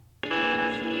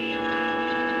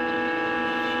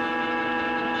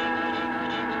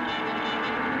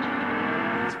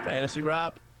Fantasy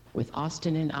Rap with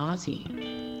Austin and Ozzy.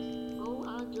 Oh,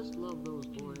 I just love those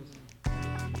boys.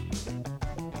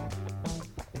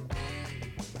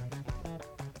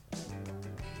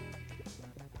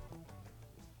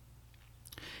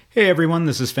 Hey everyone,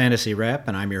 this is Fantasy Rap,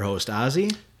 and I'm your host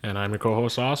Ozzy. And I'm your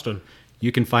co-host Austin.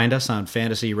 You can find us on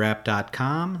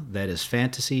fantasyrap.com. That is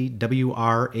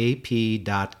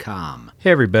fantasywrap.com. Hey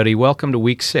everybody, welcome to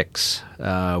week 6.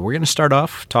 We're going to start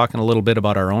off talking a little bit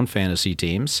about our own fantasy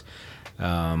teams.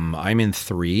 I'm in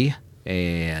 3,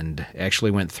 and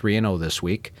actually went 3-0 this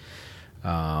week.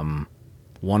 One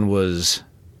was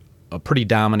a pretty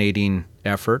dominating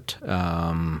effort.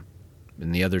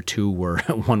 And the other two were,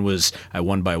 one was I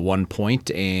won by 1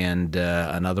 point, and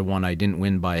another one I didn't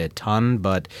win by a ton,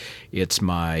 but it's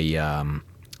my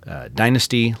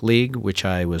Dynasty League, which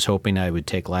I was hoping I would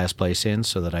take last place in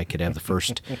so that I could have the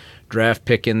first draft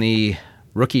pick in the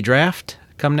rookie draft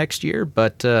come next year,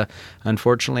 but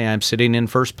unfortunately I'm sitting in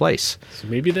first place. So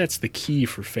maybe that's the key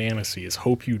for fantasy, is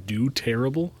hope you do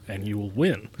terrible and you will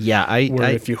win. Yeah,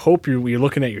 if you hope you're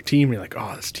looking at your team, you're like,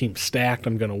 oh, this team's stacked,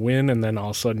 I'm going to win, and then all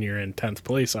of a sudden you're in 10th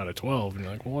place out of 12, and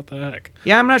you're like, well, what the heck?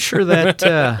 Yeah, I'm not sure that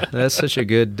that's such a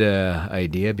good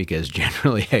idea, because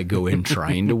generally I go in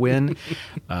trying to win.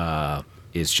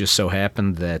 It's just so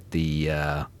happened that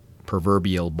the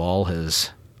proverbial ball has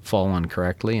fallen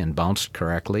correctly and bounced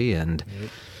correctly, and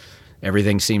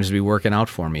everything seems to be working out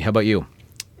for me. How about you?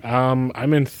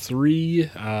 I'm in 3.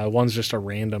 One's just a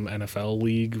random NFL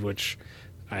league, which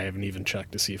I haven't even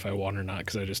checked to see if I won or not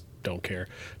because I just don't care.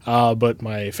 But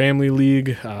my family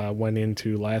league went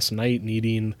into last night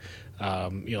needing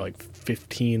like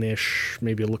 15-ish,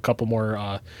 maybe a couple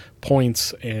more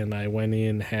points, and I went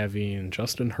in having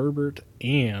Justin Herbert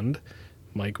and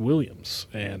Mike Williams,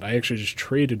 and I actually just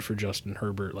traded for Justin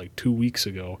Herbert like 2 weeks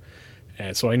ago,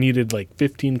 and so I needed like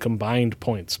 15 combined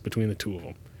points between the two of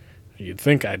them. You'd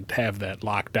think I'd have that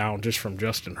locked down just from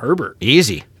Justin Herbert.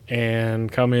 Easy. And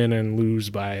come in and lose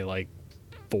by like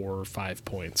 4 or 5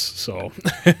 points. So,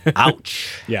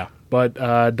 ouch. Yeah, but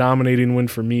dominating win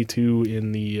for me too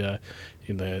in the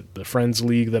Friends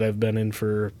League that I've been in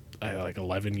for like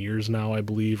 11 years now, I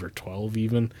believe, or 12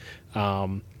 even.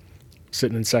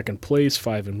 Sitting in second place,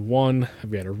 5-1.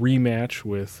 I've got a rematch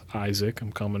with Isaac.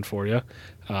 I'm coming for you.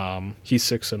 He's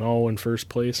 6-0 in first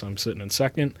place. I'm sitting in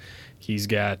second. He's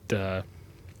got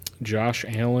Josh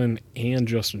Allen and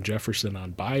Justin Jefferson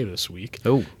on bye this week.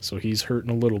 Oh, so he's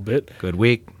hurting a little bit. Good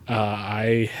week.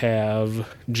 I have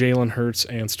Jalen Hurts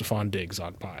and Stephon Diggs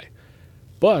on bye,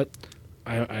 but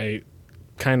I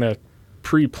kind of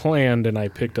pre-planned, and I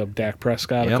picked up Dak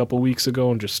Prescott a couple weeks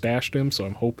ago and just stashed him. So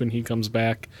I'm hoping he comes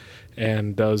back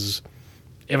and does.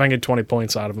 If I can get 20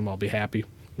 points out of him, I'll be happy.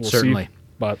 We'll Certainly. see.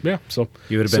 But yeah, so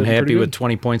you would have been happy with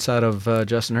 20 points out of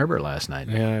Justin Herbert last night.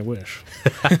 Yeah, I wish.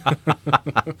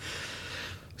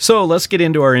 So let's get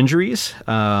into our injuries.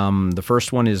 The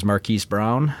first one is Marquise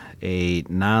Brown, a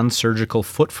non-surgical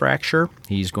foot fracture.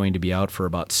 He's going to be out for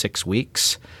about 6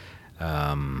 weeks.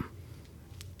 Not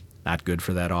good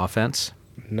for that offense.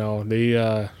 No,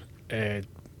 they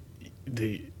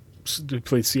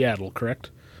played Seattle, correct?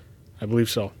 I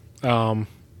believe so.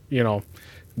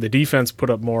 The defense put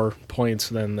up more points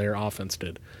than their offense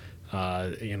did.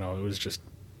 It was just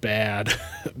bad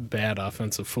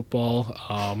offensive football.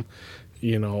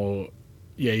 You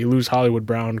lose Hollywood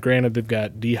Brown. Granted, they've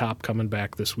got D-Hop coming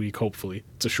back this week, hopefully.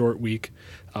 It's a short week.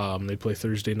 They play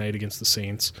Thursday night against the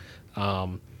Saints.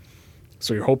 So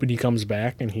you're hoping he comes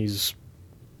back, and he's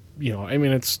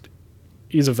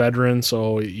a veteran,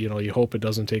 so, you hope it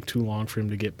doesn't take too long for him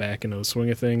to get back into the swing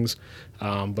of things.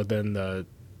 But then the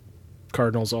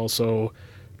Cardinals also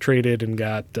traded and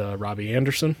got Robbie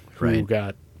Anderson, who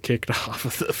got kicked off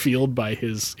of the field by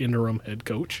his interim head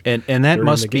coach. And that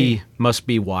must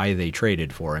be why they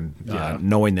traded for him,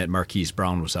 knowing that Marquise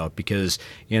Brown was out. Because,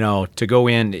 to go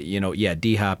in,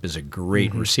 D-Hop is a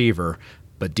great receiver,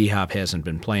 but D-Hop hasn't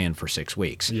been playing for 6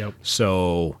 weeks. Yep.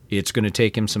 So it's going to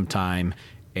take him some time,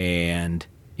 and,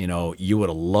 you would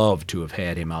have loved to have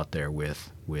had him out there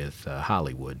with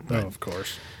Hollywood. But of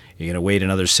course. You're going to wait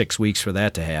another 6 weeks for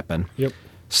that to happen. Yep.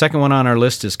 Second one on our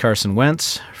list is Carson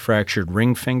Wentz, fractured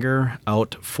ring finger,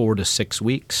 out 4 to 6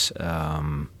 weeks.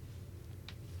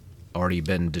 Already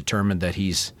been determined that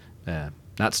he's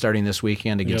not starting this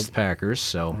weekend against the Packers.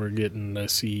 So we're getting to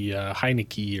see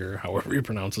Heineke, or however you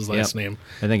pronounce his last name.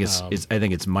 I think it's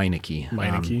Meineke.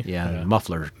 Meineke,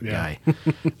 muffler guy.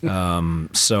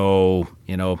 So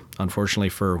unfortunately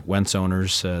for Wentz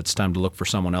owners, it's time to look for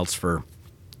someone else for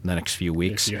the next few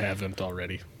weeks. If you haven't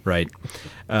already. Right.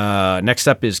 Next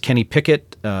up is Kenny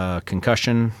Pickett,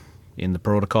 concussion in the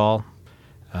protocol.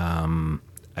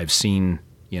 I've seen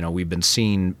we've been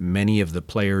seeing many of the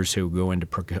players who go into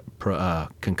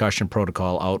concussion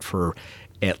protocol out for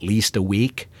at least a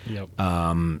week. Yep.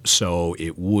 So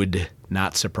it would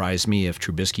not surprise me if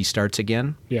Trubisky starts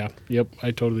again. Yeah, yep,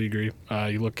 I totally agree.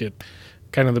 You look at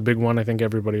kind of the big one I think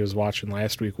everybody was watching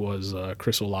last week was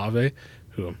Chris Olave,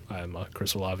 who I'm a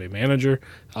Chris Olave manager.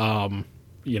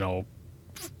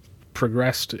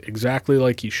 Progressed exactly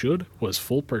like he should, was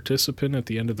full participant at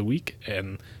the end of the week,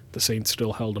 and the Saints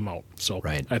still held him out. So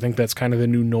right. I think that's kind of the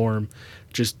new norm,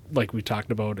 just like we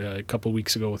talked about a couple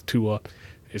weeks ago with Tua.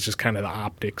 It's just kind of the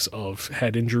optics of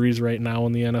head injuries right now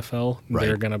in the NFL. Right.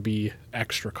 They're going to be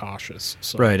extra cautious.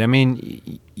 So. Right. I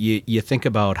mean, you think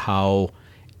about how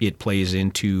it plays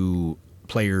into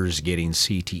players getting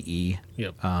CTE.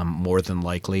 Yep. More than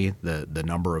likely, the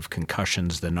number of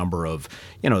concussions, the number of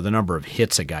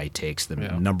hits a guy takes, the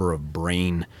number of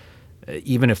brain,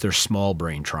 even if there's small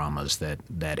brain traumas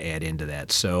that add into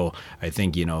that. So I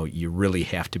think you really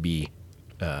have to be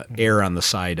err on the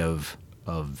side of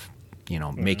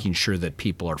making sure that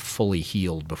people are fully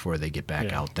healed before they get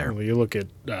back out there. Well, you look at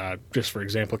just for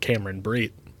example, Cameron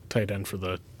Brate, tight end for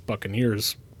the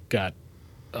Buccaneers, got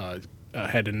a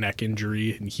head and neck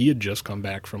injury, and he had just come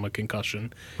back from a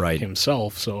concussion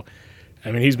himself. So,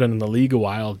 I mean, he's been in the league a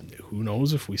while. Who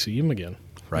knows if we see him again?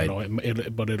 Right.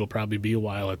 But it'll probably be a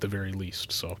while at the very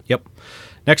least. So. Yep.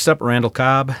 Next up, Randall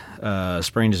Cobb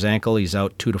sprained his ankle. He's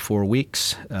out 2 to 4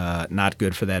 weeks. Not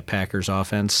good for that Packers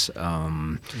offense.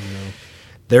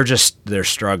 They're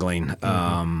struggling.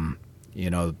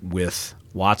 Mm-hmm. With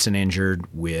Watson injured,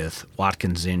 with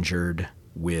Watkins injured,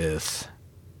 with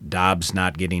Dobbs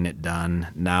not getting it done.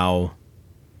 Now,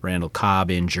 Randall Cobb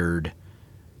injured.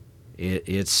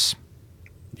 It's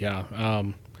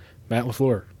Matt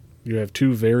LaFleur. You have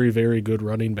 2 very, very good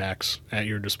running backs at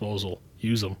your disposal.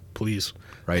 Use them, please.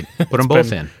 Right. Put them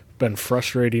both in. Been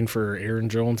frustrating for Aaron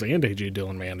Jones and A.J.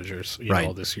 Dillon managers,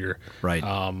 this year. Right.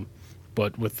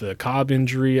 But with the Cobb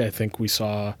injury, I think we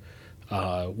saw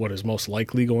what is most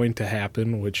likely going to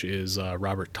happen, which is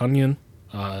Robert Tonyan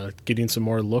getting some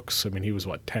more looks. I mean, he was,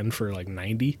 10 for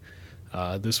 90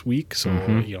 this week. So,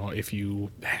 if you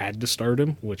had to start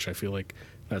him, which I feel like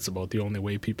that's about the only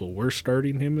way people were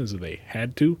starting him, is they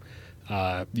had to.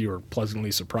 You were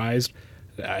pleasantly surprised.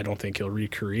 I don't think he'll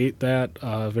recreate that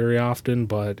very often,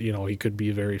 but, he could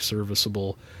be very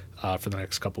serviceable for the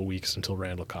next couple weeks until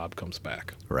Randall Cobb comes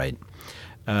back. Right.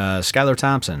 Skylar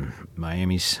Thompson,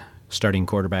 Miami's starting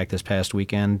quarterback this past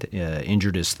weekend,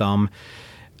 injured his thumb.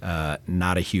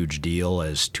 Not a huge deal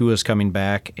as Tua's coming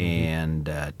back, and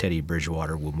Teddy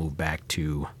Bridgewater will move back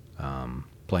to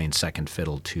playing second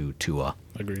fiddle to Tua.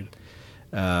 Agreed.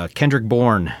 Kendrick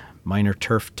Bourne, minor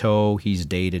turf toe. He's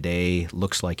day-to-day.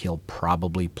 Looks like he'll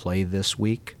probably play this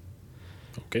week.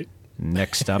 Okay.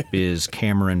 Next up is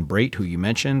Cameron Brate, who you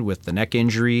mentioned, with the neck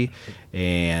injury.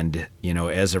 And,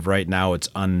 as of right now, it's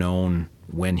unknown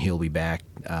when he'll be back.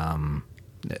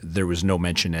 There was no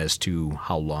mention as to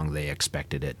how long they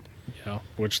expected it. Yeah,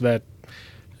 that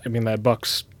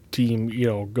Bucs team,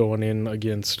 going in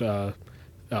against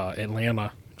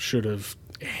Atlanta should have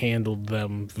handled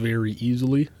them very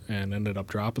easily and ended up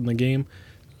dropping the game.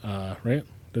 Right?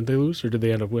 Didn't they lose, or did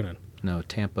they end up winning? No,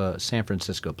 San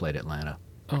Francisco played Atlanta.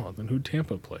 Oh, then who'd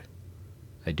Tampa play?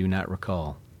 I do not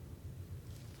recall.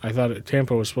 I thought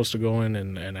Tampa was supposed to go in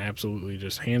and absolutely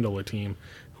just handle a team,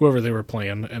 whoever they were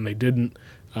playing, and they didn't.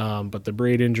 But the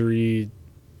Brate injury,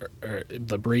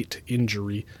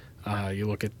 you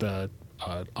look at the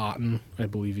Otten, I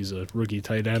believe he's a rookie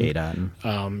tight end. Cade Otten.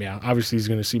 Obviously he's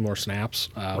going to see more snaps.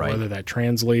 Right. Whether that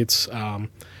translates,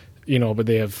 but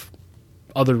they have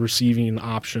other receiving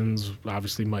options.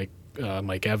 Obviously Mike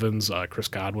Evans, Chris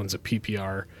Godwin's a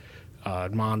PPR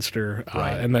monster,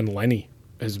 right. And then Lenny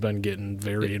has been getting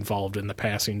very involved in the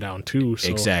passing down too. So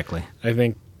exactly.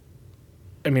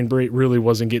 Brate really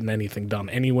wasn't getting anything done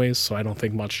anyways, so I don't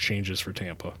think much changes for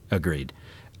Tampa. Agreed.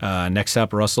 Next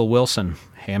up, Russell Wilson.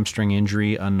 Hamstring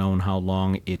injury, unknown how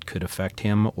long it could affect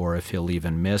him or if he'll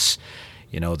even miss.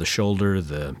 The shoulder,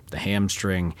 the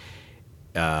hamstring,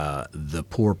 the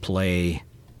poor play.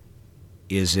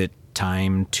 Is it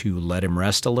time to let him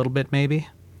rest a little bit, maybe?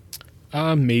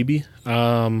 Maybe.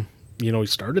 He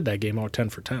started that game out 10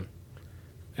 for 10.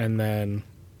 And then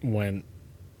went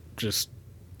just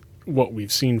what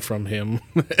we've seen from him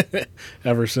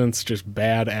ever since, just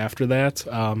bad after that.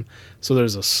 So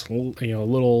there's a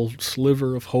little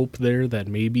sliver of hope there that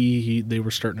maybe they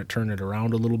were starting to turn it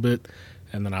around a little bit,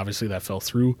 and then obviously that fell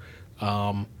through.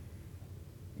 At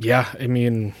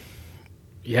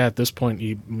this point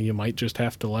you might just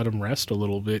have to let him rest a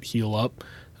little bit, heal up.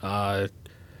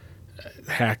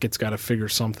 Hackett's got to figure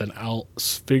something out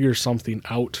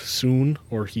soon,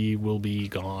 or he will be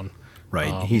gone.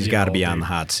 Right. He's got to be on the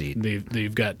hot seat.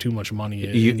 They've got too much money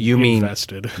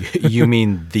invested. You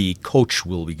mean the coach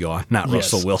will be gone, not Yes.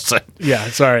 Russell Wilson. Yeah,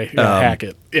 sorry.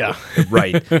 Hackett. Yeah.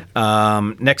 Right.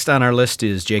 Next on our list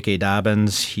is J.K.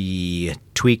 Dobbins. He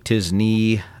tweaked his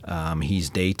knee. He's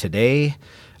day-to-day.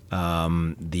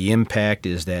 The impact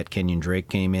is that Kenyon Drake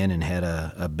came in and had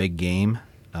a big game.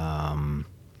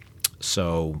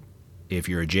 So if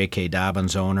you're a J.K.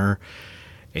 Dobbins owner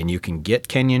and you can get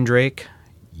Kenyon Drake,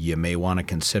 you may want to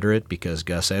consider it because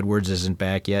Gus Edwards isn't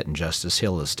back yet and Justice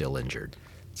Hill is still injured.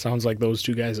 Sounds like those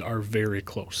two guys are very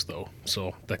close, though.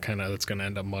 So that's going to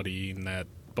end up muddying that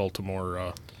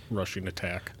Baltimore rushing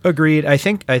attack. Agreed. I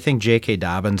think J.K.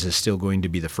 Dobbins is still going to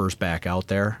be the first back out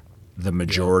there the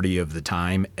majority of the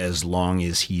time as long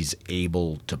as he's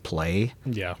able to play.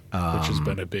 Yeah, which has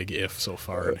been a big if so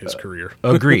far in his career.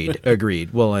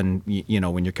 Agreed. Well, and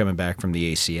when you're coming back from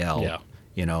the ACL,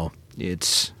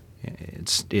 it's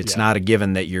not a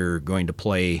given that you're going to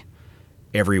play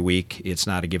every week. It's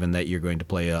not a given that you're going to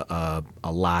play a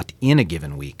lot in a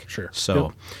given week. Sure.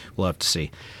 So we'll have to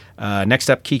see. Next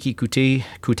up, Kiki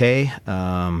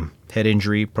Kute, head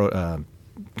injury,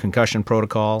 concussion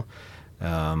protocol.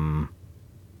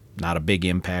 Not a big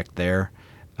impact there.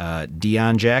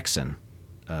 Deion Jackson,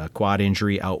 quad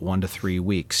injury, out 1 to 3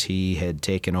 weeks. He had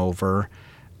taken over.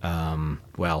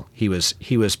 He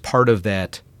was part of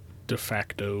that de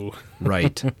facto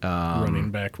right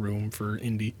running back room for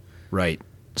Indy. Right.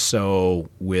 So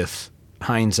with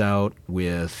Hines out,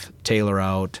 with Taylor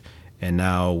out, and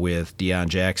now with Deion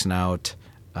Jackson out,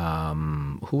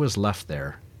 who was left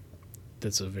there?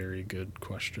 That's a very good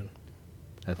question.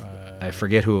 I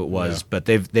forget who it was, but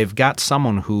they've got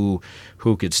someone who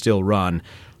could still run.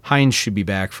 Hines should be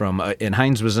back from, and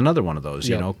Hines was another one of those.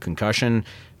 Concussion.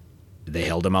 They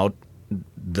held him out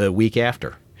the week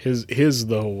after. His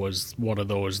though was one of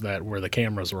those that where the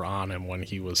cameras were on him when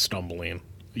he was stumbling.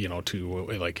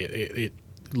 It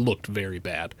looked very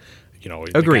bad.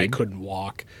 The guy couldn't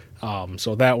walk.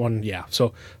 So that one, yeah.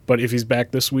 So, but if he's back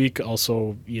this week,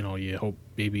 also, you hope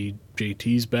maybe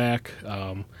JT's back.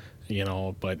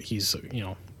 But he's,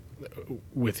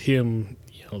 with him,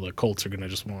 the Colts are going to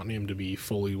just want him to be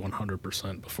fully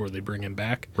 100% before they bring him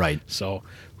back. Right. So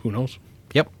who knows?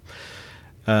 Yep.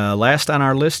 Last on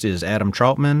our list is Adam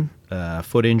Troutman,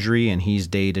 foot injury, and he's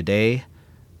day-to-day.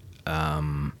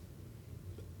 I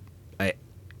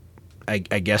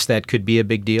guess that could be a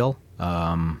big deal.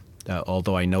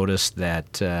 Although I noticed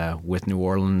that with New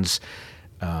Orleans,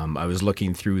 I was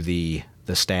looking through the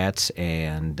stats,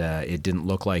 and it didn't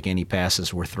look like any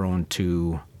passes were thrown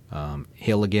to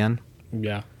Hill again.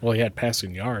 Yeah. Well, he had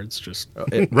passing yards.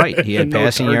 Right. He had no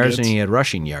passing targets. yards and he had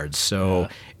rushing yards. So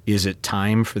is it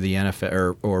time for the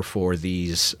NFL or for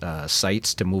these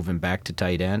sites to move him back to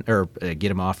tight end or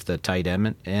get him off the tight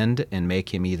end and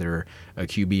make him either a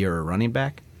QB or a running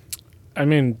back? I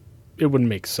mean, it wouldn't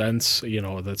make sense.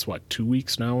 That's 2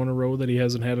 weeks now in a row that he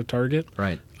hasn't had a target.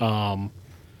 Right.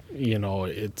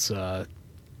 It's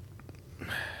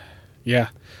yeah.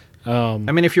 I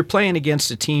mean, if you're playing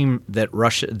against a team that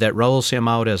rolls him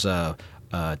out as a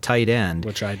tight end,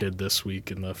 which I did this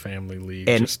week in the family league,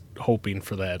 and, just hoping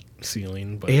for that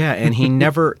ceiling. But yeah, and he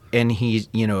never, and he's,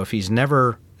 if he's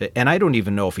never, and I don't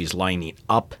even know if he's lining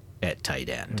up at tight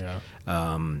end. Yeah.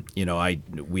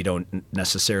 We don't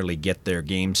necessarily get their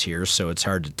games here, so it's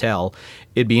hard to tell.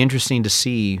 It'd be interesting to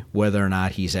see whether or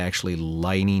not he's actually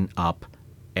lining up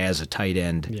as a tight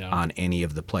end on any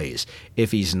of the plays.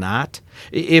 If he's not,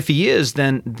 if he is,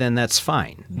 then that's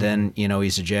fine. Mm-hmm. Then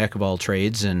he's a jack of all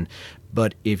trades.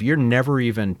 But if you're never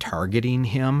even targeting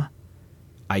him,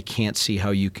 I can't see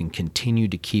how you can continue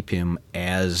to keep him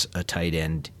as a tight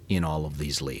end in all of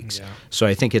these leagues. Yeah. So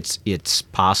I think it's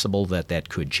possible that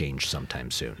could change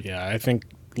sometime soon. Yeah, I think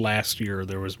last year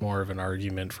there was more of an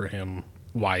argument for him.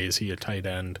 Why is he a tight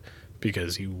end?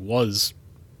 Because he was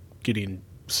getting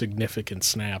significant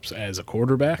snaps as a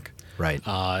quarterback. Right.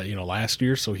 Last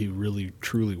year, so he really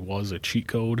truly was a cheat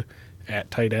code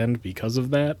at tight end because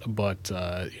of that. But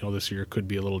this year could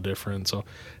be a little different. So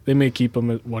they may keep him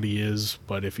at what he is,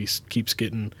 but if he keeps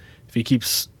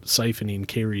siphoning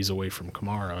carries away from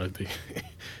Kamara, they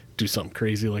do something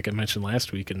crazy like I mentioned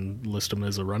last week and list him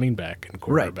as a running back and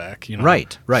quarterback.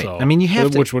 Right. So, I mean, you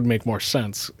have which would make more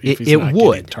sense if he's it not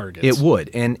would. getting targets. It would,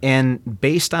 and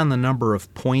based on the number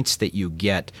of points that you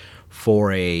get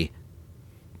for a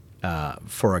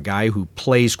guy who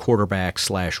plays quarterback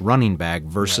 / running back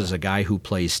versus a guy who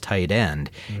plays tight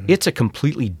end, it's a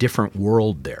completely different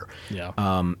world there. Yeah.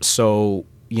 So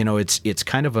it's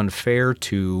kind of unfair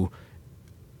to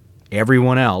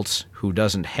everyone else who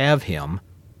doesn't have him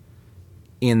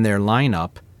in their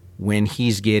lineup when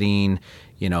he's getting,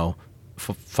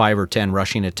 5 or 10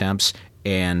 rushing attempts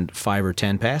and 5 or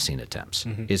 10 passing attempts.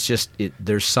 It's just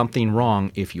there's something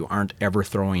wrong if you aren't ever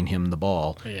throwing him the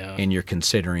ball and you're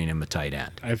considering him a tight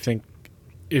end. I think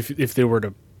if they were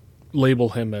to label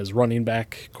him as running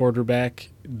back, quarterback,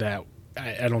 that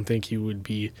I don't think he would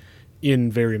be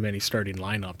in very many starting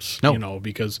lineups. No.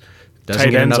 Because Doesn't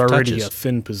tight get end's enough already touches. a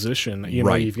thin position.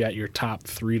 Right. You've got your top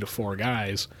 3 to 4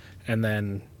 guys, and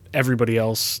then everybody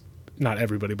else. Not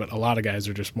everybody, but a lot of guys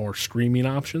are just more streaming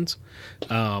options.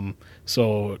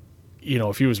 So,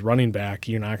 if he was running back,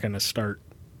 you're not going to start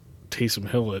Taysom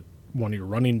Hill at one of your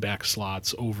running back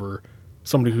slots over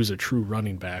somebody who's a true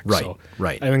running back. Right, So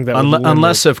right. I think that would limit-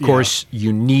 unless, of course,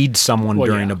 you need someone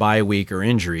Well, during yeah. a bye week or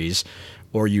injuries,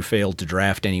 or you failed to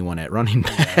draft anyone at running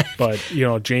back. But,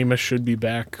 Jameis should be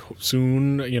back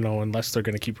soon, unless they're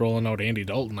going to keep rolling out Andy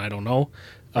Dalton. I don't know.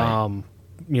 Right.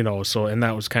 And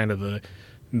that was kind of the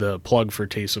plug for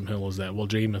Taysom Hill is that,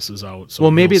 Jameis is out. So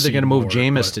Well, maybe you'll they're see going to move more,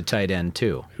 Jameis but to tight end,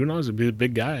 too. who knows? He'd be a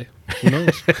big guy. Who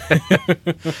knows?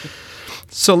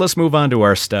 So let's move on to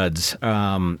our studs.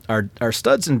 Our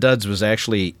studs and duds was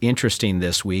actually interesting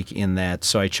this week in that,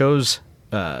 so I chose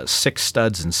 6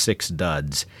 studs and 6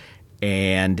 duds,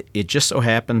 and it just so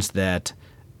happens that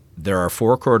there are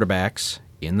 4 quarterbacks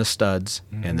in the studs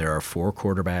and there are 4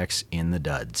 quarterbacks in the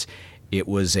duds. It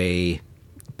was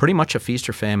pretty much a feast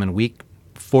or famine week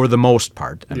for the most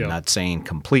part. I'm Yeah. not saying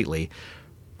completely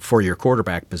for your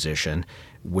quarterback position,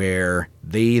 where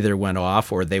they either went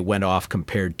off or they went off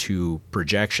compared to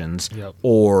projections, Yep.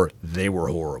 or they were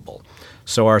horrible.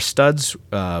 So our studs,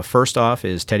 first off,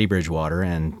 is Teddy Bridgewater,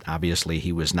 and obviously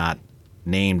he was not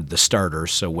named the starter,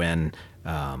 so when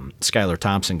Skylar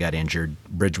Thompson got injured,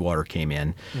 Bridgewater came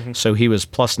in. So he was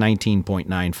plus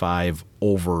 19.95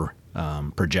 over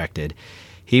projected.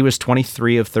 He was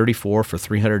 23 of 34 for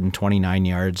 329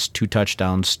 yards, 2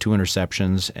 touchdowns, 2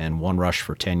 interceptions, and 1 rush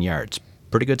for 10 yards.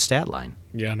 Pretty good stat line.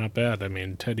 Yeah, not bad. I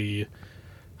mean, Teddy,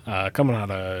 coming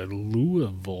out of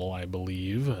Louisville, I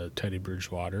believe, Teddy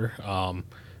Bridgewater,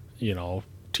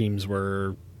 teams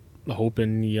were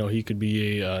hoping, he could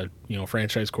be a,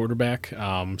 franchise quarterback.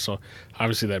 So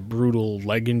obviously that brutal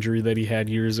leg injury that he had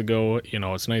years ago,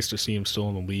 it's nice to see him still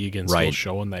in the league and still Right.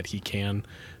 showing that he can,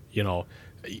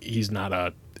 he's not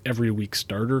a every week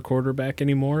starter quarterback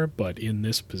anymore, but in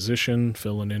this position,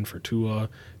 filling in for Tua,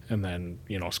 and then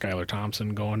Skylar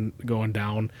Thompson going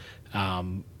down.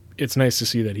 It's nice to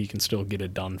see that he can still get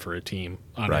it done for a team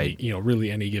on Right.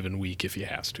 really any given week if he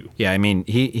has to. Yeah, I mean,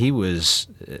 he was.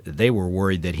 They were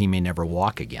worried that he may never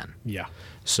walk again. Yeah,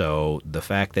 So the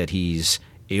fact that he's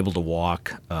able to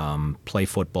walk, play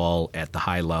football at the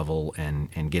high level,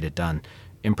 and get it done,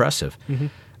 impressive.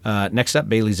 Next up,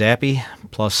 Bailey Zappi,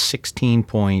 plus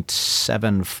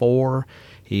 16.74.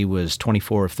 He was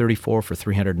 24 of 34 for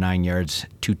 309 yards,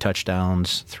 2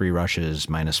 touchdowns, 3 rushes,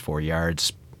 minus 4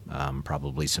 yards.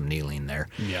 Probably some kneeling there.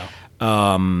 yeah,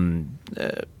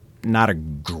 Not a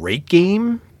great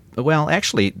game. Well,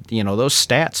 actually, those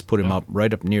stats put him up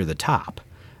right up near the top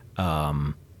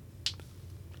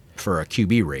for a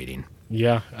QB rating.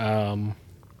 yeah.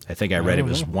 I think I read it don't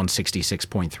was know.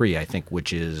 166.3, I think,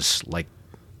 which is like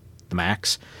the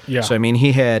max. Yeah. So I mean,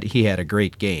 he had a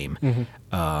great game.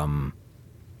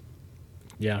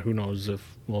 Yeah, who knows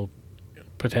if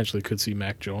potentially could see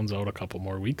Mac Jones out a couple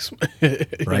more weeks. Right.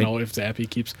 If Zappy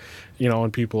keeps,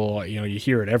 and people, you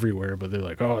hear it everywhere, but they're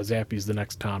like, oh, Zappy's the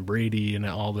next Tom Brady and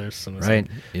all this, and it's Right.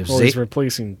 like, If he's Za-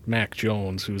 replacing Mac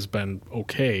Jones, who's been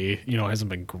okay, hasn't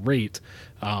been great,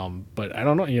 but I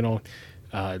don't know,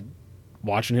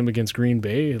 watching him against Green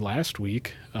Bay last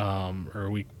week, or a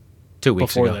week 2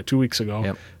 weeks before ago. that, 2 weeks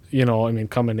ago. Yep.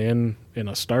 Coming in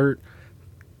a start,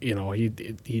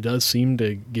 he does seem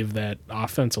to give that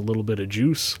offense a little bit of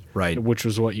juice, Right. Which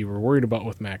was what you were worried about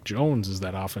with Mac Jones, is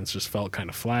that offense just felt kind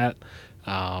of flat.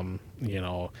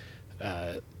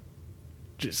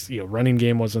 Running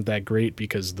game wasn't that great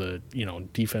because the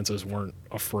defenses weren't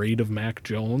afraid of Mac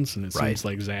Jones, and it Right. seems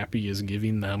like Zappy is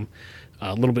giving them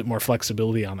a little bit more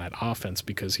flexibility on that offense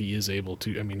because he is able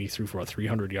to. I mean, he threw for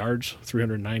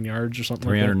 309 yards or something.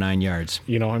 309 yards.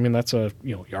 That's a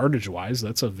yardage wise,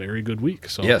 that's a very good week.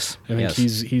 So Yes, I think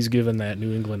yes. he's given that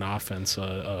New England offense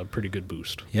a pretty good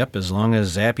boost. Yep, as long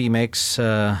as Zappy makes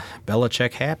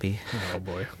Belichick happy. Oh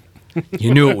boy.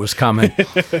 You knew it was coming.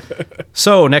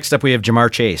 So next up we have Jamar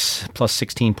Chase, plus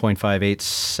 16.58,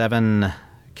 7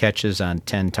 catches on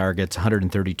 10 targets,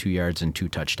 132 yards and 2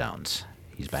 touchdowns.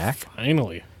 He's back.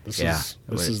 Finally, this Yeah.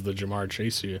 is the Jamar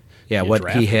Chase you Yeah, you what he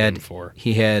drafted him had for.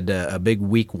 he had a big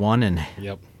week 1 and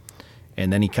Yep.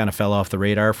 and then he kind of fell off the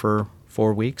radar for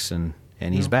 4 weeks, and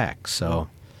he's back. So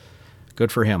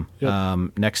good for him.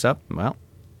 Yep. Next up, well,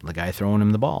 the guy throwing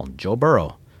him the ball, Joe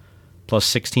Burrow, plus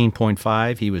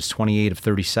 16.5. He was 28 of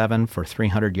 37 for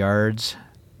 300 yards,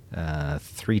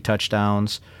 3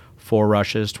 touchdowns, 4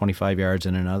 rushes, 25 yards,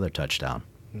 and another touchdown.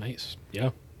 Nice.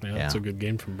 Yeah, that's a good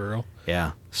game from Burrow.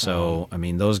 Yeah. So, I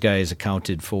mean, those guys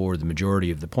accounted for the majority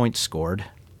of the points scored.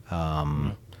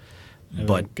 I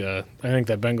think that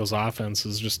Bengals offense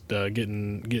is just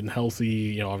getting healthy.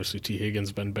 You know, obviously T.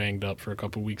 Higgins been banged up for a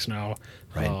couple weeks now,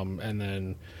 Right. And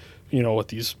then, you know, with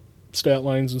these stat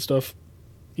lines and stuff,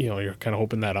 you know, you're kind of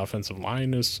hoping that offensive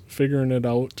line is figuring it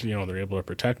out. You know, they're able to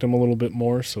protect him a little bit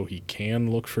more, so he can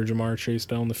look for Jamar Chase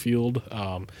down the field.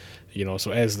 You know,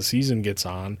 so as the season gets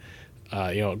on,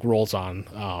 you know, it rolls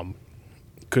on.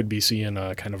 Could be seeing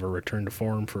a kind of a return to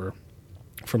form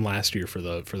from last year for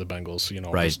the Bengals. You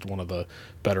know, Right. just one of the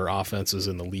better offenses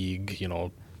in the league. You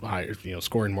know,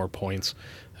 scoring more points.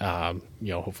 You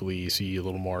know, hopefully you see a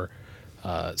little more.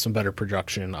 Some better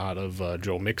production out of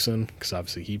Joe Mixon, because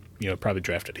obviously he, you know, probably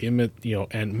drafted him at, you know,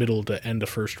 and middle to end of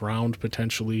first round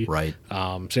potentially. Right.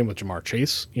 Same with Jamar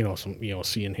Chase. You know,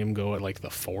 seeing him go at like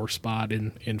the 4 spot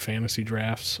in fantasy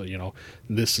drafts. So, you know,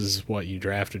 this is what you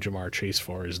drafted Jamar Chase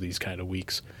for, is these kind of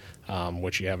weeks,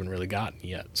 which you haven't really gotten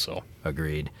yet. So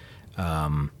Agreed.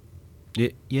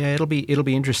 It'll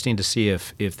be interesting to see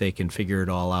if they can figure it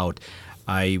all out.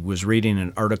 I was reading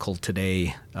an article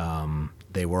today.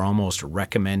 They were almost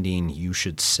recommending you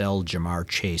should sell Jamar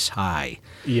Chase high.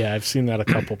 yeah, I've seen that a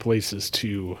couple places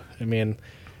too. I mean,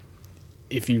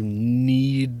 if you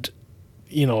need,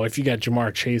 you know, if you got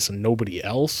Jamar Chase and nobody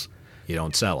else, You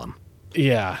don't sell him.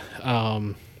 yeah.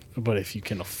 But if you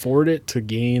can afford it to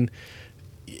gain,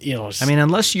 you know, I mean,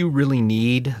 unless you really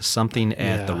need something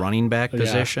at the Yeah. running back Yeah.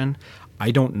 position,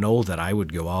 I don't know that I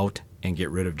would go out and get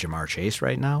rid of Jamar Chase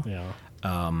right now. yeah,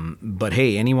 But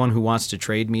hey, anyone who wants to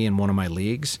trade me in one of my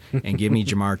leagues and give me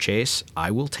Jamar Chase,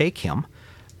 I will take him.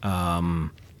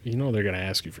 you know, they're going to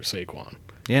ask you for Saquon.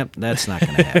 Yep, that's not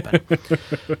going to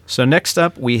happen. So next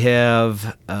up, we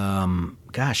have,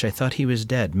 I thought he was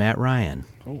dead, Matt Ryan,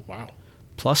 Oh, wow.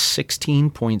 plus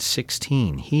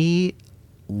 16.16. He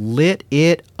lit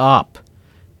it up.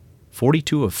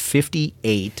 42 of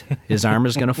 58. His arm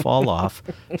is going to fall off.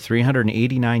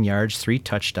 389 yards, 3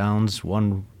 touchdowns,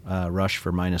 1 rush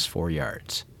for -4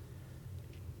 yards.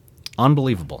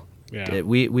 Unbelievable. Yeah.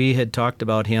 We had talked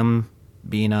about him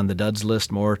being on the duds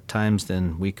list more times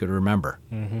than we could remember.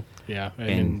 Yeah. I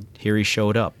And mean, here he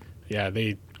showed up. yeah,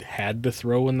 they had to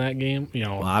throw in that game. You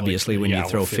know, Well, obviously, when you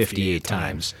with throw 58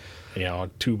 times. You know,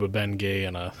 Tuba Ben Gay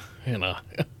and a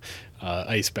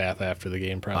ice bath after the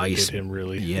game probably Ice- did him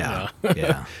really. Yeah,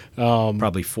 yeah.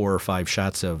 Probably 4 or 5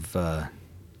 shots of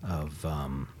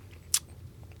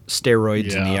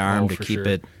steroids in the Yeah, arm oh, to for keep sure.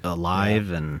 it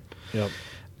alive, and Yep.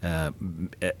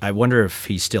 I wonder if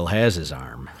he still has his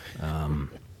arm.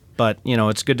 But you know,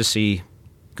 it's good to see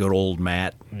good old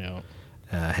Matt Yeah.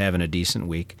 having a decent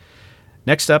week.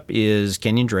 Next up is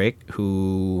Kenyon Drake,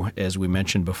 who, as we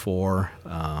mentioned before,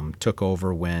 took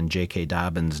over when J.K.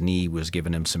 Dobbins' knee was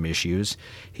giving him some issues.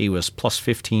 He was plus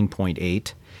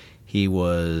 15.8. He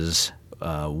was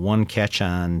 1 catch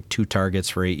on 2 targets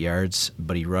for 8 yards,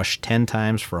 but he rushed 10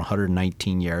 times for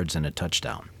 119 yards and a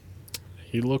touchdown.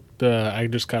 He looked. I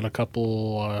just got a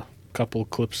couple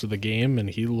clips of the game, and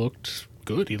he looked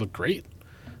good. He looked great.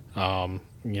 You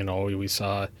know, we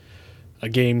saw a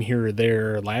game here or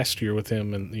there last year with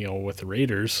him, and you know, with the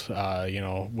Raiders. You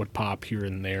know, would pop here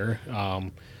and there.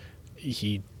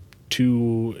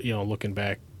 Looking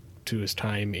back to his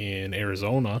time in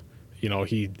Arizona, you know,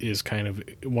 he is kind of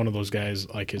one of those guys,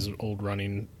 like his old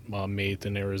running mate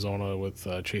in Arizona with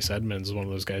Chase Edmonds, one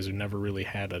of those guys who never really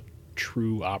had a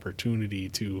true opportunity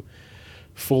to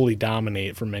fully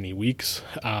dominate for many weeks.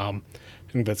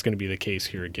 I think that's going to be the case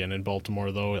here again in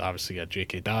Baltimore, though. Obviously, you got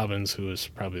J.K. Dobbins, who is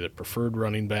probably the preferred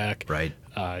running back. Right.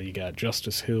 You got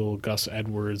Justice Hill, Gus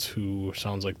Edwards, who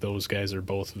sounds like those guys are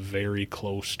both very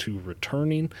close to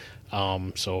returning.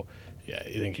 So, yeah,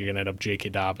 I think you're going to end up J.K.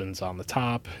 Dobbins on the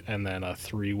top, and then a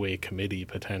 3-way committee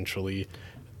potentially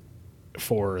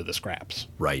for the scraps.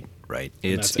 Right, right.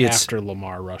 And It's that's after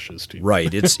Lamar rushes, too.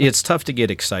 right. It's tough to get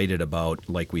excited about,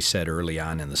 like we said early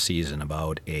on in the season,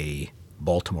 about a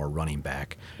Baltimore running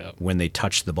back Yep. when they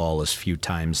touch the ball as few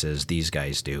times as these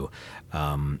guys do.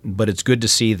 But it's good to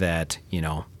see that, you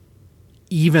know,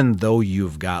 even though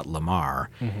you've got Lamar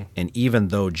and even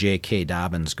though J.K.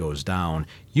 Dobbins goes down,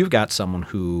 you've got someone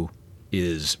who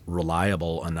is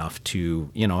reliable enough to,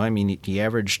 you know, I mean, he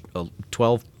averaged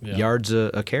 12 Yeah. yards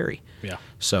a carry. Yeah.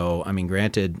 So, I mean,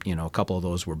 granted, you know, a couple of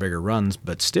those were bigger runs,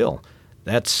 but still,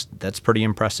 that's pretty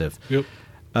impressive. Yep.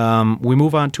 We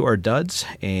move on to our duds,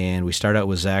 and we start out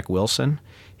with Zach Wilson.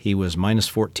 He was minus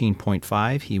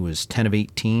 14.5. He was 10 of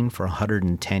 18 for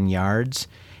 110 yards,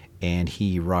 and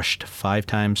he rushed 5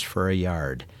 times for a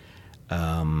yard.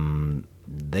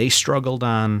 They struggled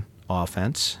on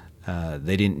offense.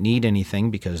 They didn't need anything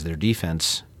because their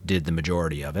defense did the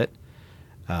majority of it.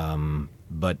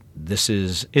 But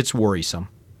it's worrisome.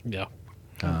 Yeah.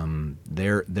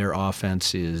 Their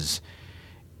offense is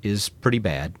pretty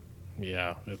bad.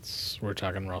 Yeah, we're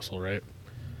talking Russell, right?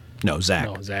 No, Zach.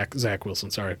 No, Zach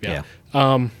Wilson. Sorry. Yeah.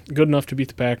 Yeah. Good enough to beat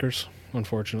the Packers,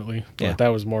 unfortunately. But Yeah. that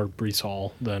was more Brees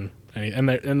Hall than any. And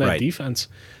that Right. defense.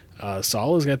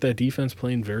 Salah's got that defense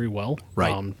playing very well.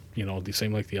 Right. The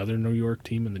same like the other New York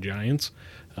team and the Giants.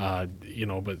 But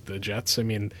the Jets, I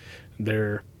mean,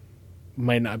 they're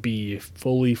might not be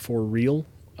fully for real,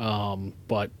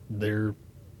 but they're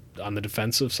on the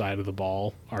defensive side of the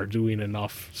ball are doing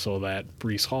enough so that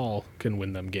Brees Hall can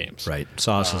win them games. Right.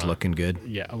 Sauce is looking good.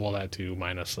 Yeah, well, that too,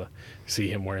 minus see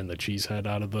him wearing the cheese head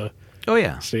out of the Oh,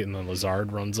 yeah. state, and then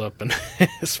Lazard runs up and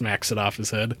smacks it off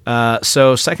his head.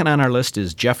 So second on our list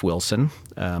is Jeff Wilson,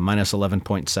 minus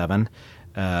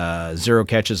 11.7. 0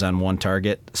 catches on 1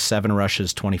 target, 7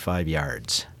 rushes, 25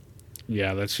 yards.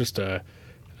 Yeah, that's just a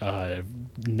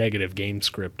negative game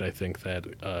script, I think, that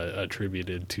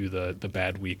attributed to the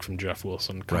bad week from Jeff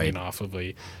Wilson coming Right. off of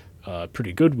a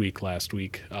pretty good week last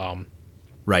week.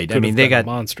 Right. Could I mean, have they been got a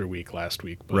monster week last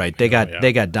week. But, right. They got yeah.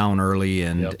 they got down early,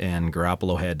 and Yep. and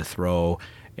Garoppolo had to throw,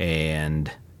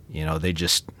 and they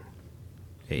just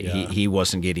Yeah. he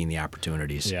wasn't getting the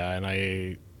opportunities. Yeah, and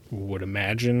I would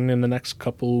imagine in the next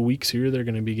couple of weeks here they're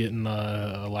going to be getting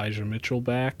Elijah Mitchell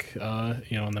back.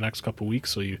 In the next couple of weeks,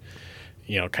 so you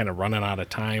kind of running out of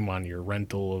time on your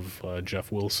rental of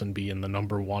Jeff Wilson being the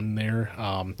number one there.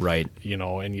 Right.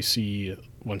 And you see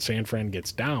when San Fran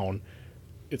gets down,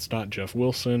 it's not Jeff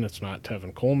Wilson, it's not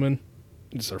Tevin Coleman,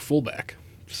 it's their fullback,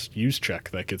 just Juszczyk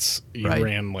that gets. He Right.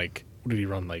 ran what did he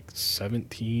run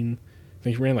 17? I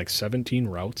think he ran 17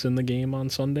 routes in the game on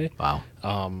Sunday. Wow.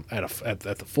 At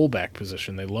the fullback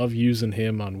position, they love using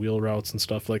him on wheel routes and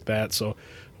stuff like that. So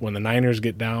when the Niners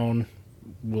get down,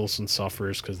 Wilson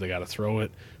suffers because they got to throw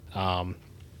it.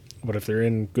 But if they're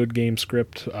in good game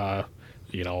script,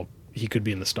 he could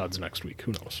be in the studs next week.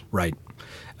 Who knows? Right.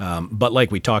 But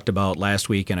like we talked about last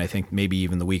week, and I think maybe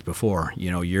even the week before,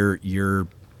 your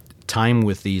time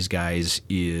with these guys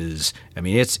is, I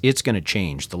mean, it's going to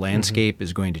change. The landscape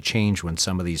is going to change when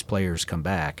some of these players come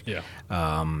back. Yeah.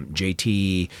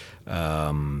 JT,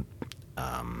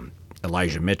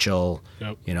 Elijah Mitchell.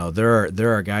 Yep.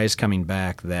 There are guys coming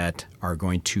back that are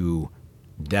going to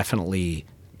definitely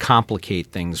complicate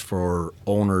things for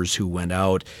owners who went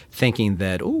out thinking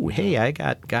that, oh, hey, I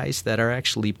got guys that are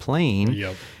actually playing.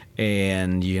 Yep.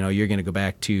 And you're going to go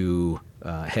back to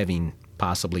having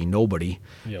possibly nobody.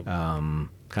 Yep. Kind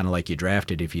of like you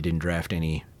drafted if you didn't draft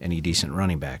any decent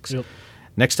running backs. Yep.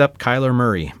 Next up, Kyler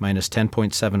Murray, minus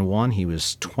 10.71. He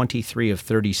was 23 of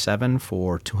 37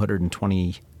 for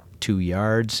 222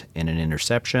 yards and an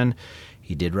interception.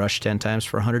 He did rush 10 times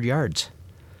for 100 yards.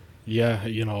 Yeah,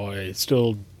 it's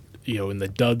still, in the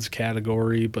duds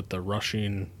category, but the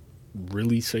rushing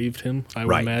really saved him, I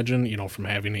would Right. imagine, from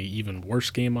having an even worse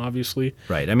game, obviously.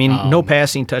 Right. I mean, no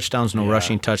passing touchdowns, no yeah.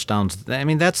 rushing touchdowns. I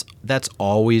mean, that's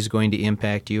always going to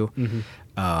impact you.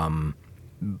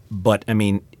 But, I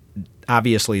mean,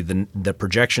 obviously the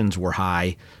projections were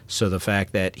high, so the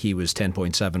fact that he was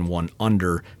 10.71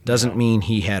 under doesn't mean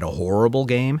he had a horrible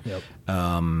game. Yep.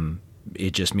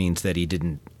 It just means that he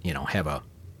didn't, have a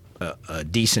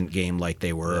decent game like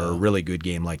they were, or a really good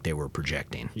game like they were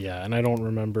projecting. Yeah, and I don't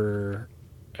remember.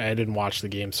 I didn't watch the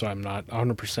game, so I'm not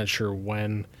 100% sure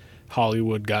when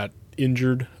Hollywood got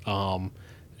injured.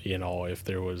 If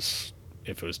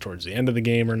it was towards the end of the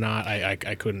game or not,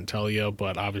 I couldn't tell you.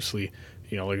 But obviously,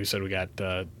 like you said, we got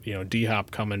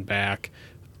D-Hop coming back.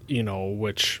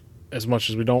 Which as much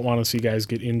as we don't want to see guys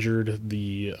get injured,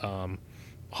 the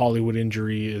Hollywood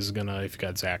injury is gonna. If you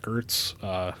got Zach Ertz,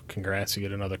 congrats, you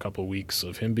get another couple of weeks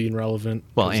of him being relevant.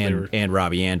 Well, and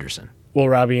Robbie Anderson. Well,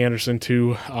 Robbie Anderson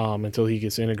too, until he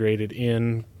gets integrated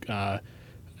in.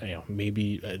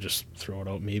 Maybe just throw it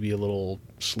out. Maybe a little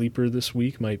sleeper this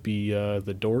week might be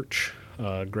the Dortch,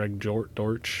 Greg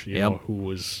Dortch. Yep. Who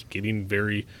was getting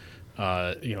very,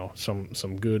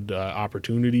 some good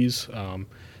opportunities.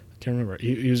 I can't remember.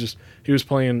 He was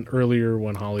playing earlier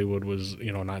when Hollywood was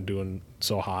not doing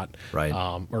so hot. Right.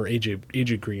 Or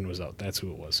AJ Green was out. That's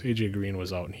who it was. AJ Green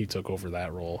was out, and he took over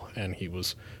that role, and he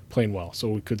was playing well. So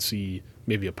we could see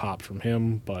maybe a pop from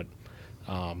him, but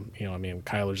I mean,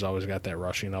 Kyler's always got that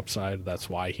rushing upside. That's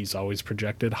why he's always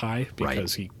projected high,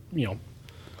 because he, like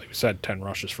we said, 10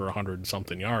 rushes for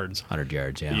 100-something yards. 100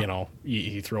 yards, yeah.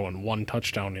 He throwing one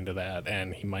touchdown into that,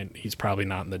 and he's probably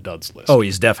not in the duds list. Oh,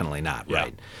 he's definitely not, Yeah.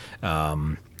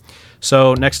 right.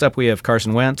 So next up we have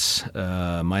Carson Wentz,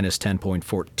 minus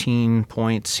 10.14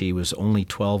 points. He was only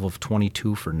 12 of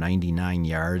 22 for 99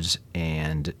 yards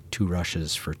and 2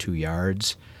 rushes for 2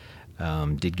 yards.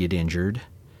 Did get injured.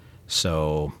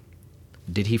 So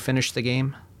did he finish the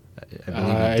game?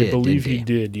 I believe he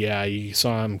did. Yeah, you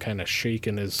saw him kind of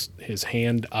shaking his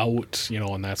hand out,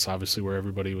 and that's obviously where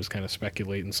everybody was kind of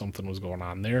speculating something was going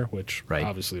on there, which Right.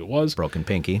 obviously it was. Broken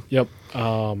pinky. Yep.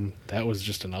 That was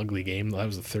just an ugly game. That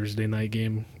was a Thursday night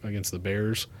game against the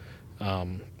Bears. That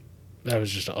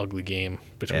was just an ugly game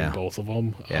between both of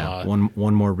them. Yeah,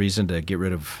 one more reason to get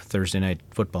rid of Thursday night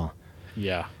football.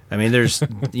 Yeah. I mean, there's,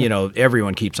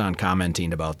 everyone keeps on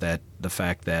commenting about that, the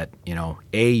fact that,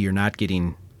 A, you're not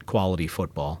getting quality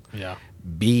football. Yeah.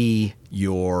 B,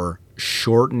 you're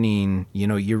shortening,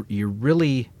 you're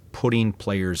really putting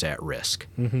players at risk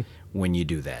when you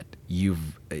do that.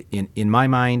 You've, in my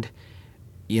mind,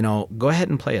 go ahead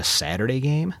and play a Saturday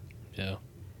game. Yeah.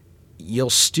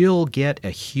 You'll still get a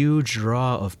huge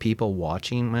draw of people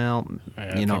watching. Well,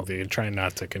 I think they try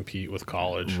not to compete with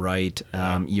college. Right.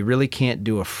 You really can't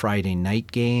do a Friday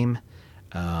night game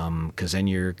because then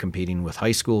you're competing with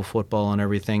high school football and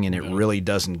everything, and it really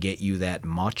doesn't get you that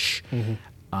much.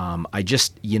 I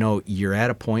just, you're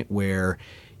at a point where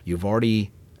you've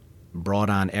already brought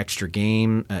on extra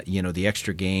game, the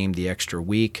extra game, the extra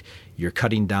week. You're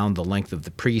cutting down the length of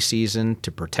the preseason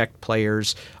to protect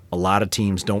players. A lot of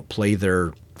teams don't play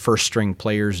their first-string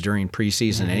players during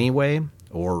preseason anyway,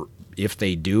 or if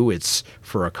they do, it's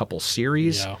for a couple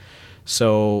series. Yeah.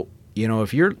 So,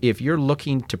 if you're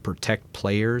looking to protect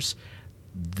players,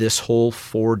 this whole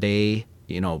 4-day,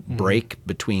 break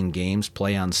between games,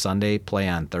 play on Sunday, play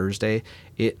on Thursday,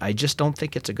 I just don't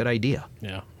think it's a good idea.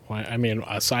 Yeah. I mean,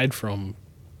 aside from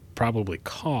probably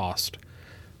cost,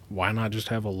 why not just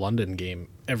have a London game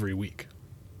every week?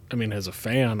 I mean, as a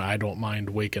fan, I don't mind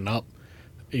waking up,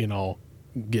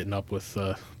 getting up with,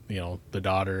 the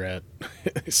daughter at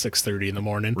 6:30 in the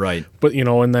morning. Right. But,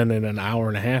 and then in an hour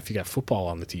and a half, you got football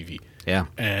on the TV. Yeah.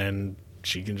 And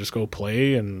she can just go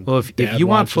play. And well, if Dad you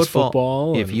want watches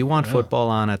football, if and- you want football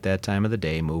on at that time of the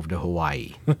day, move to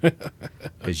Hawaii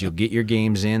because you'll get your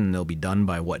games in and they'll be done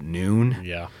by noon.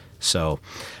 Yeah. So,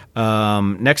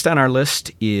 next on our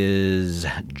list is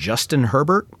Justin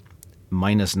Herbert,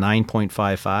 minus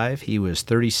 9.55. He was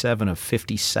 37 of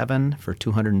 57 for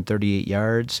 238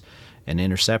 yards, an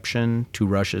interception, 2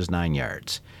 rushes, 9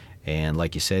 yards. And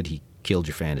like you said, he killed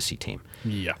your fantasy team.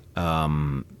 Yeah.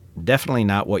 Definitely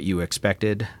not what you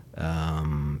expected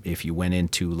if you went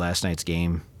into last night's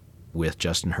game with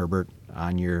Justin Herbert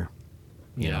on your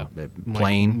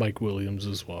playing. Mike Williams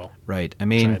as well. Right. I I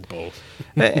mean, had both.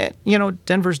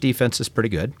 Denver's defense is pretty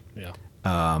good. Yeah.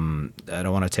 I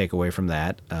don't want to take away from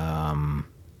that.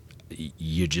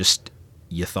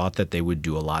 You thought that they would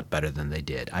do a lot better than they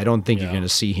did. I don't think you're Yeah. going to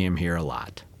see him here a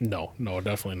lot. No,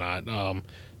 definitely not.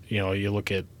 You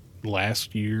look at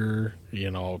last year,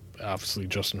 obviously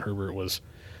Justin Herbert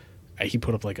he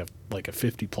put up like a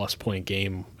 50-plus point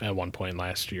game at one point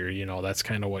last year. That's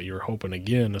kind of what you're hoping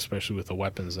again, especially with the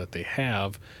weapons that they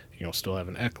have. Still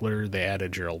having Eckler. They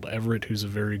added Gerald Everett, who's a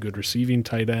very good receiving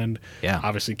tight end. Yeah.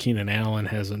 Obviously, Keenan Allen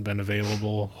hasn't been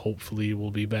available. Hopefully,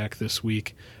 will be back this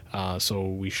week. So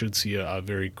we should see a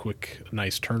very quick,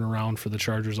 nice turnaround for the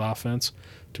Chargers offense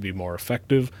to be more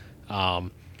effective. I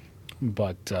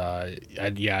just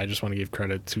want to give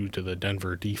credit to the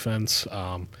Denver defense.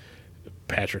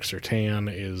 Patrick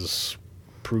Surtain is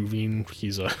proving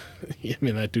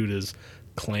that dude is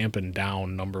clamping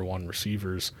down number one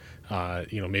receivers.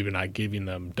 Maybe not giving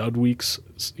them dud weeks,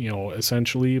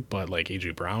 essentially, but like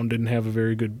A.J. Brown didn't have a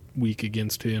very good week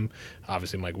against him.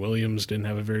 Obviously, Mike Williams didn't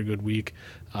have a very good week.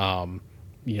 So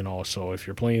if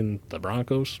you're playing the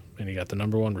Broncos and you got the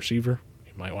number one receiver,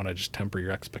 you might want to just temper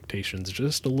your expectations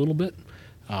just a little bit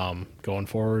going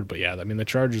forward. But yeah, I mean, the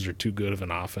Chargers are too good of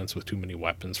an offense with too many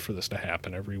weapons for this to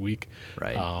happen every week.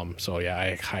 Right.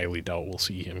 I highly doubt we'll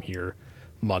see him here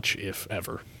much, if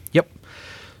ever. Yep.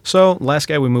 So last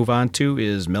guy we move on to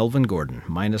is Melvin Gordon,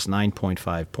 minus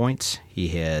 9.5 points. He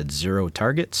had 0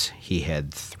 targets. He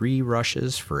had 3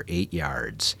 rushes for 8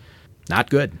 yards. Not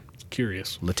good.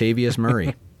 Curious. Latavius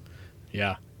Murray.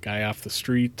 Yeah, guy off the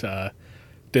street. Did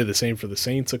the same for the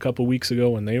Saints a couple weeks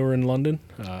ago when they were in London.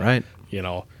 Right.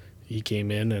 He came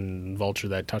in and vultured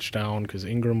that touchdown because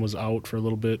Ingram was out for a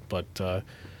little bit, but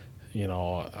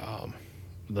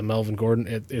the Melvin Gordon,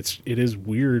 it is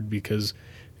weird because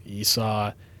you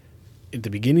saw at the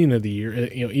beginning of the year,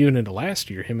 even into last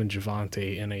year, him and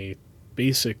Javonte in a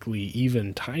basically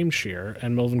even timeshare,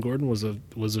 and Melvin Gordon was a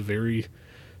very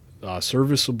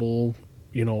serviceable,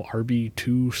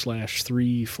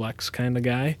 RB2/3 flex kind of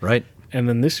guy. Right. And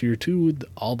then this year too,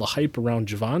 all the hype around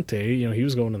Javonte, he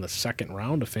was going in the second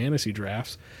round of fantasy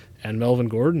drafts, and Melvin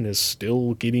Gordon is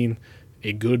still getting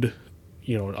a good,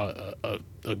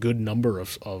 a good number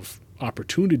of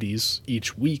opportunities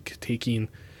each week, taking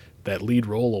that lead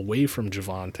role away from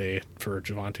Javonte for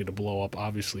Javonte to blow up.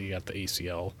 Obviously, you got the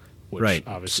ACL, which Right.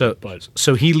 obviously,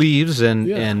 So he leaves, and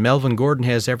Yeah. and Melvin Gordon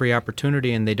has every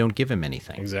opportunity, and they don't give him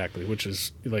anything. exactly, which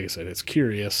is, like I said, it's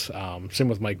curious. Same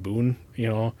with Mike Boone,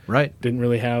 Right. didn't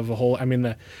really have a whole. I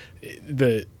mean,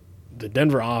 the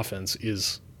Denver offense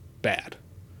is bad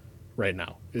right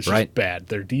now. It's just Right. bad.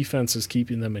 Their defense is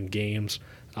keeping them in games.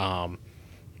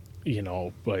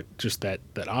 But just that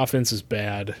offense is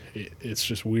bad. It's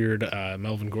just weird.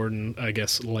 Melvin Gordon, I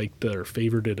guess, liked or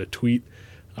favorited a tweet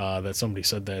that somebody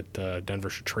said that Denver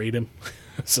should trade him.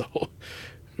 So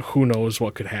who knows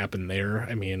what could happen there?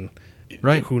 I mean,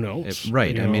 Right. who knows?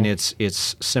 Right. I mean, it's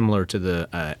similar to the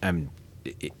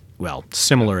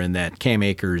similar in that Cam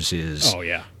Akers is Oh,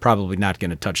 yeah. probably not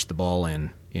going to touch the ball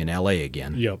in LA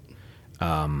again. Yep.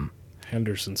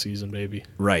 Henderson season, baby.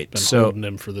 Right. Been So holding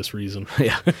him for this reason.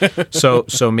 yeah. So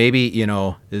maybe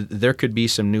there could be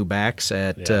some new backs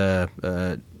at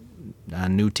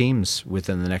on new teams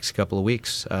within the next couple of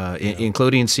weeks,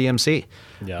 including CMC.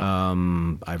 Yeah.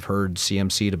 I've heard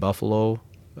CMC to Buffalo.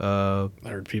 I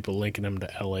heard people linking him to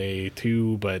LA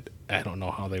too, but I don't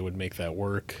know how they would make that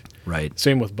work. Right.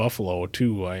 Same with Buffalo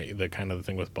too. The kind of the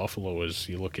thing with Buffalo is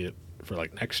you look at for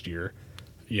like next year,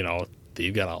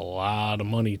 they've got a lot of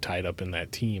money tied up in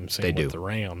that team. Same They with do. the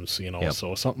Rams, Yep.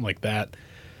 so something like that,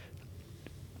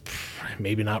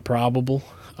 maybe not probable.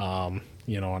 And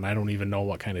I don't even know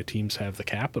what kind of teams have the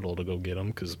capital to go get him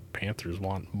because Panthers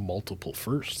want multiple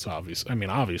firsts.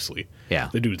 Obviously, Yeah.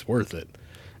 the dude's worth it.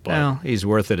 But Well, he's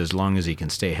worth it as long as he can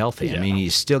stay healthy. I Yeah. mean,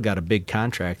 he's still got a big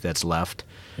contract that's left.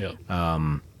 yeah,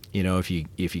 If you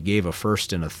gave a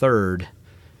first and a third,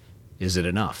 is it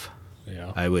enough?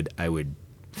 yeah, I would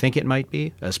think it might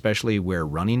be, especially where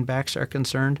running backs are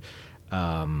concerned.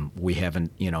 We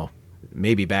haven't,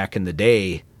 maybe back in the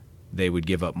day they would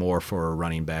give up more for a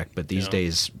running back, but these Yeah.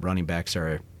 days running backs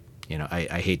are,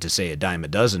 I hate to say a dime a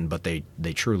dozen, but they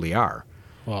truly are.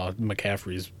 Well,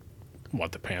 McCaffrey's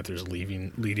the Panthers'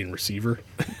 leading receiver.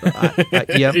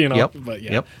 Yep, yep, But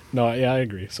yeah, yep. no, yeah, I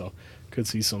agree. So could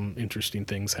see some interesting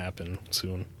things happen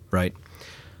soon. Right.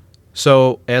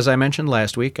 So, as I mentioned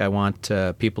last week, I want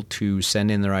people to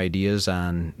send in their ideas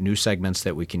on new segments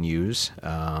that we can use.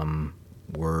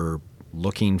 We're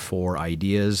looking for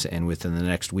ideas, and within the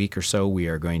next week or so, we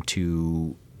are going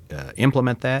to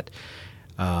implement that,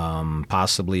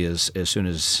 possibly as soon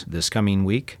as this coming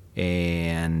week.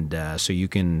 And so you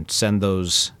can send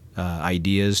those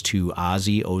ideas to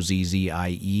Ozzie, Ozzie,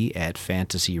 at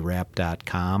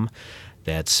fantasywrap.com.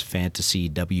 That's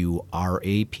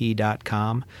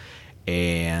fantasywrap.com.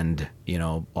 And,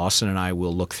 Austin and I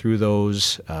will look through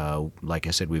those. Like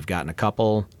I said, we've gotten a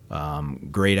couple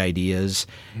great ideas.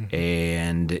 Mm-hmm.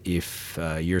 And if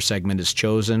your segment is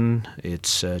chosen,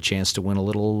 it's a chance to win a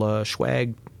little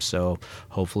swag. So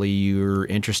hopefully you're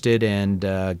interested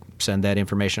and send that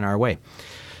information our way.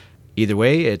 Either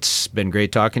way, it's been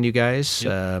great talking to you guys.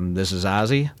 Yep. This is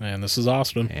Ozzie. And this is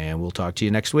Austin. And we'll talk to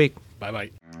you next week. Bye-bye.